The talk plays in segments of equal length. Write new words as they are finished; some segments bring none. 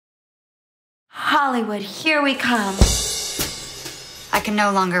Hollywood, here we come. I can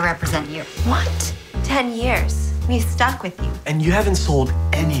no longer represent you. What? 10 years. We've stuck with you. And you haven't sold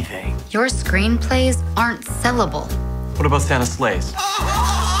anything. Your screenplays aren't sellable. What about Santa Slays?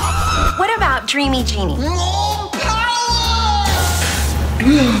 What about Dreamy Genie?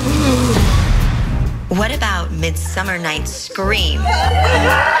 What about Midsummer Night's Scream?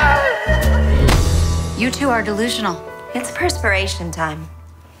 You two are delusional. It's perspiration time.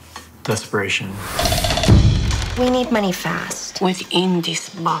 Desperation. We need money fast. Within this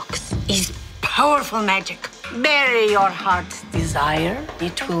box is powerful magic. Bury your heart's desire.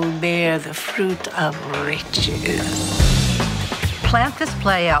 It will bear the fruit of riches. Plant this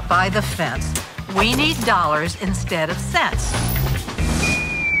play out by the fence. We need dollars instead of cents.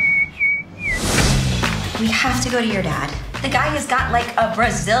 We have to go to your dad. The guy has got like $1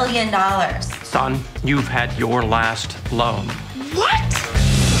 Brazilian. Son, you've had your last loan. What?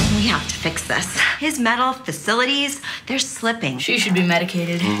 We have to fix this. His mental facilities, they're slipping. She should be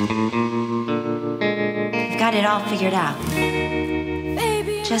medicated. We've got it all figured out.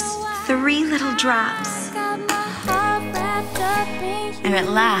 Just 3 little drops. And at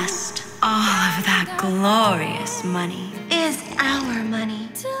last, all of that glorious money is our money.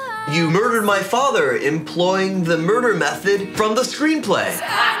 You murdered my father, employing the murder method from the screenplay.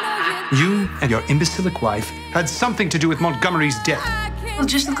 You and your imbecilic wife had something to do with Montgomery's death.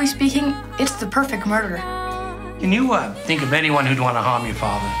 Logistically speaking, it's the perfect murder. Can you think of anyone who'd want to harm your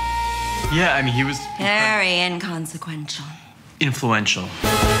father? Yeah, I mean, he was Very inconsequential. influential.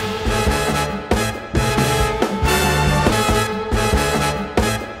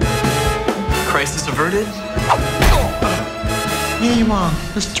 Crisis averted? Here you are,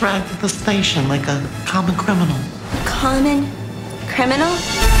 just dragged to the station like a common criminal. Common criminal?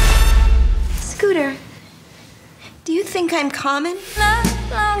 Scooter, do you think I'm common?